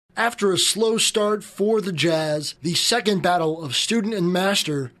After a slow start for the Jazz, the second battle of student and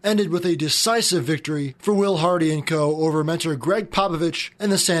master ended with a decisive victory for Will Hardy & Co. over mentor Greg Popovich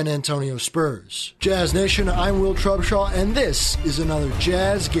and the San Antonio Spurs. Jazz Nation, I'm Will Trubshaw, and this is another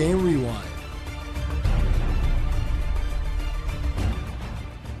Jazz Game Rewind.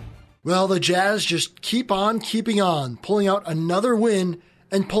 Well, the Jazz just keep on keeping on, pulling out another win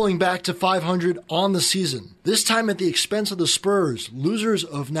and pulling back to 500 on the season. This time at the expense of the Spurs, losers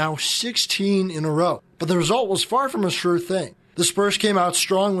of now 16 in a row. But the result was far from a sure thing. The Spurs came out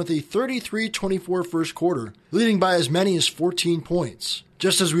strong with a 33-24 first quarter, leading by as many as 14 points.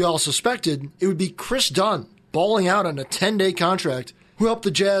 Just as we all suspected, it would be Chris Dunn, balling out on a 10-day contract, who helped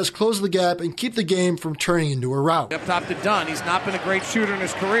the Jazz close the gap and keep the game from turning into a rout. Up top to Dunn. He's not been a great shooter in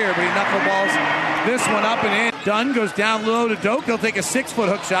his career, but he knuckleballs this one up and in. Dunn goes down low to Doak. He'll take a 6-foot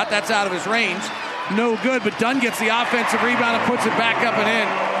hook shot. That's out of his range. No good, but Dunn gets the offensive rebound and puts it back up and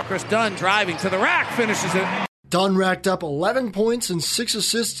in. Chris Dunn driving to the rack, finishes it. Dunn racked up 11 points and 6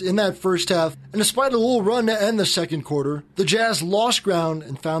 assists in that first half, and despite a little run to end the second quarter, the Jazz lost ground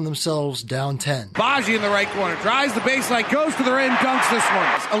and found themselves down 10. Baji in the right corner, drives the baseline, goes to the rim, dunks this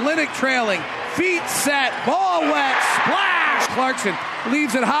one. Olynyk trailing, feet set, ball wet, splash! Clarkson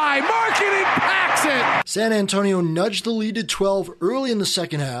leaves it high, Markkanen packs it! San Antonio nudged the lead to 12 early in the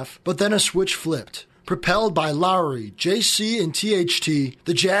second half, but then a switch flipped. Propelled by Lowry, JC, and THT,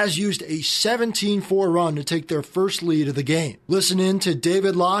 the Jazz used a 17-4 run to take their first lead of the game. Listen in to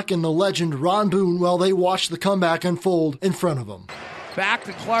David Locke and the legend Ron Boone while they watch the comeback unfold in front of them. Back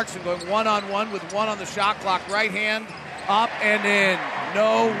to Clarkson going one-on-one with one on the shot clock. Right hand up and in.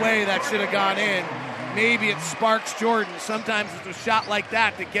 No way that should have gone in. Maybe it sparks Jordan. Sometimes it's a shot like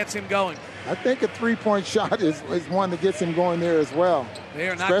that gets him going. I think a three-point shot is one that gets him going there as well. They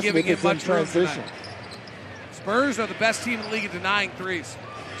are not giving him much room transition. tonight. Spurs are the best team in the league at denying threes.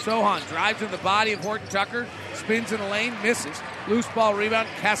 Sohan drives in the body of Horton Tucker, spins in the lane, misses. Loose ball rebound,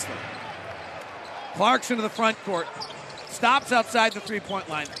 Kessler. Clarkson to the front court, stops outside the three-point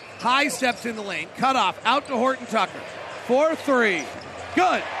line. High steps in the lane, cut off, out to Horton Tucker. 4-3,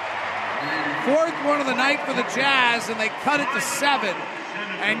 good. Fourth one of the night for the Jazz, and they cut it to 7.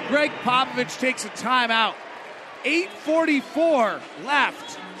 And Greg Popovich takes a timeout. 8:44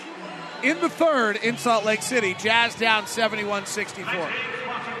 left. In the third in Salt Lake City, Jazz down 71-64.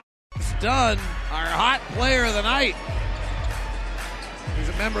 Dunn, our hot player of the night. He's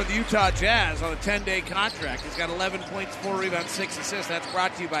a member of the Utah Jazz on a 10-day contract. He's got 11 points, 4 rebounds, 6 assists. That's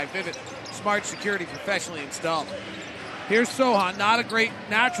brought to you by Vivint Smart Security, professionally installed. Here's Sohan, not a great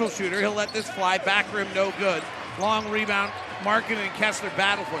natural shooter. He'll let this fly. Back rim, no good. Long rebound. Markkanen and Kessler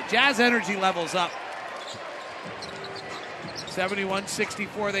battle for it. Jazz energy levels up.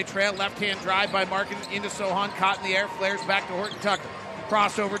 71-64, they trail. Left-hand drive by Markkanen into Sohan. Caught in the air, flares back to Horton Tucker.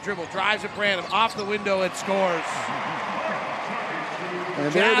 Crossover dribble, drives at Branham. Off the window, it scores.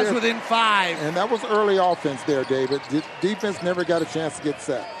 And Jazz within 5. And that was early offense there, David. Defense never got a chance to get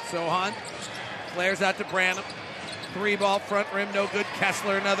set. Sohan flares out to Branham. 3-ball, front rim, no good.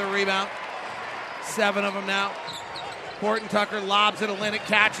 Kessler, another rebound. 7 of them now. Horton Tucker lobs it. Olynyk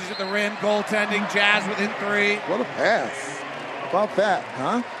catches at the rim. Goaltending, Jazz within 3. What a pass. How about that,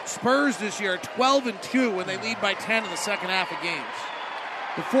 huh? Spurs this year 12-2 when they lead by 10 in the second half of games.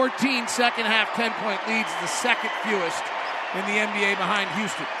 The 14 second half 10-point leads is the second fewest in the NBA behind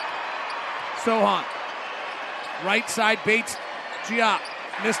Houston. Sohan. Right side Bates. Giap.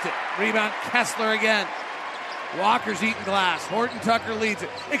 Missed it. Rebound Kessler again. Walker's eating glass. Horton Tucker leads it.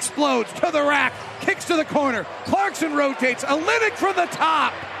 Explodes to the rack. Kicks to the corner. Clarkson rotates. Olynyk from the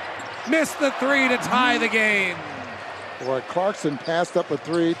top. Missed the 3 to tie the game. Boy, Clarkson passed up a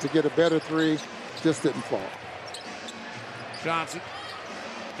 3 to get a better 3. Just didn't fall. Johnson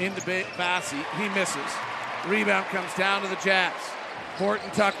into Bassi. He misses. Rebound comes down to the Jazz.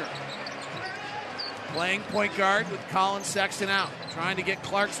 Horton Tucker playing point guard with Colin Sexton out. Trying to get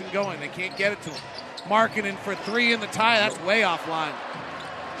Clarkson going. They can't get it to him. Markkanen for 3 in the tie. That's way offline.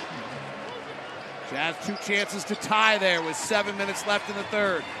 Jazz 2 chances to tie there with 7 minutes left in the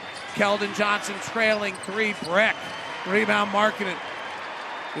third. Keldon Johnson trailing 3. Brick. Rebound Markkanen.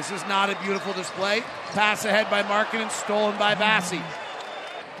 This is not a beautiful display. Pass ahead by Markkanen, stolen by Bassi.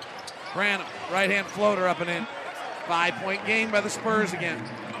 Branham, right-hand floater up and in. 5-point game by the Spurs again.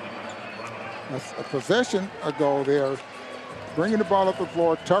 That's a possession ago there. Bringing the ball up the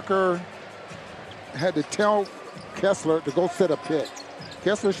floor. Tucker had to tell Kessler to go set a pick.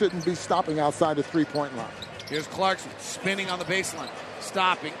 Kessler shouldn't be stopping outside the three-point line. Here's Clarkson spinning on the baseline.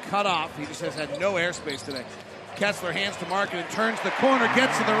 Stopping, cut off. He just has had no airspace today. Kessler hands to Markkanen, turns the corner,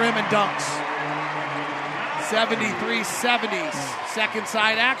 gets to the rim, and dunks. 73-70. Second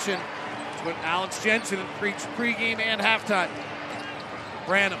side action. It's what Alex Jensen preached pregame and halftime.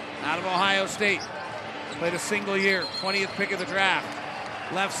 Branham out of Ohio State. Played a single year. 20th pick of the draft.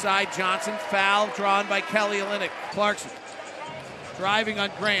 Left side, Johnson. Foul drawn by Kelly Olynyk. Clarkson driving on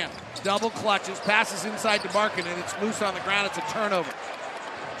Graham. Double clutches. Passes inside to Markin, and it's loose on the ground. It's a turnover.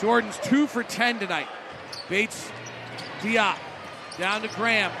 Jordan's 2 for 10 tonight. Bates, Diop. Down to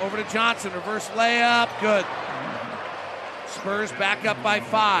Graham. Over to Johnson. Reverse layup. Good. Spurs back up by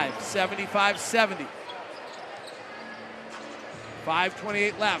 5. 75-70.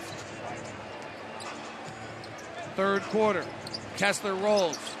 5:28 left. Third quarter. Kessler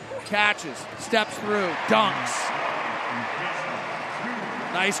rolls. Catches. Steps through. Dunks.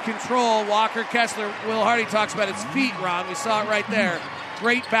 Nice control. Walker Kessler. Will Hardy talks about his feet, Ron. We saw it right there.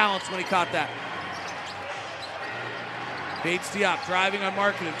 Great balance when he caught that. Bates Diop driving on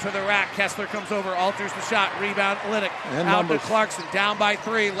Markkanen to the rack. Kessler comes over, alters the shot. Rebound, Olynyk. Out to Clarkson. Down by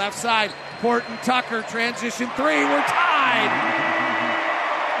 3. Left side. Horton Tucker. Transition 3. We're tied.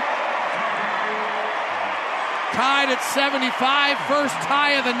 Tied at 75. First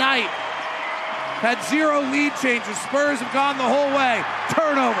tie of the night. Had 0 lead changes. Spurs have gone the whole way.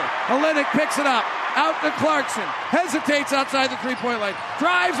 Turnover. Olynyk picks it up. Out to Clarkson. Hesitates outside the three-point line.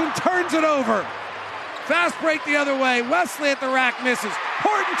 Drives and turns it over. Fast break the other way. Wesley at the rack misses.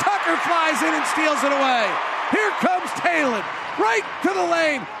 Horton Tucker flies in and steals it away. Here comes Talon. Right to the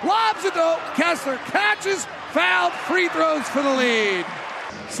lane. Lobs it to Kessler. Catches. Fouled. Free throws for the lead.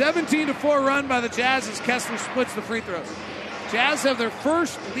 17-4 run by the Jazz as Kessler splits the free throws. Jazz have their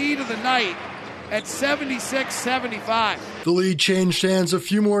first lead of the night at 76-75. The lead changed hands a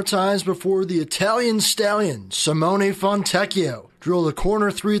few more times before the Italian stallion, Simone Fontecchio, drilled a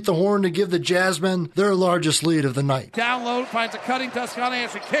corner 3 at the horn to give the Jazzmen their largest lead of the night. Down low, finds a cutting Toscana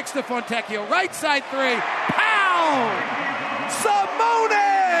answer, kicks to Fontecchio, right side 3, pow! Simone!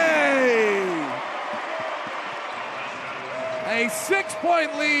 A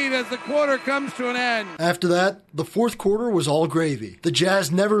 6-point lead as the quarter comes to an end. After that, the fourth quarter was all gravy. The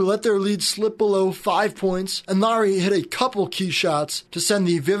Jazz never let their lead slip below 5 points, and Larry hit a couple key shots to send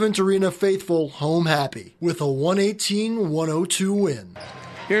the Vivint Arena faithful home happy with a 118-102 win.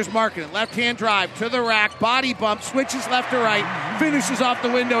 Here's Markkanen, left-hand drive to the rack, body bump, switches left to right, finishes off the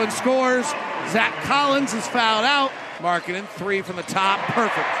window and scores. Zach Collins is fouled out. Markkanen, 3 from the top,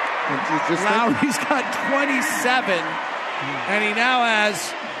 perfect. Lowry's got 27. And he now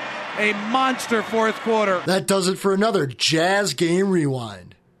has a monster fourth quarter. That does it for another Jazz Game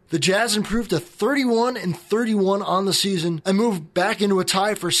Rewind. The Jazz improved to 31-31 on the season and moved back into a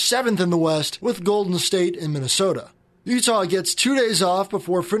tie for 7th in the West with Golden State and Minnesota. Utah gets 2 days off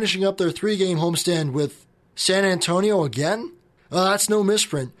before finishing up their 3-game homestand with San Antonio again? Well, that's no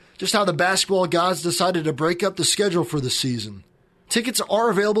misprint, just how the basketball gods decided to break up the schedule for the season. Tickets are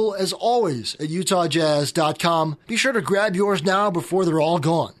available, as always, at UtahJazz.com. Be sure to grab yours now before they're all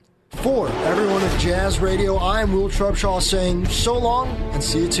gone. For everyone at Jazz Radio, I'm Will Trubshaw saying so long and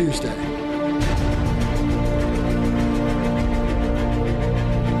see you Tuesday.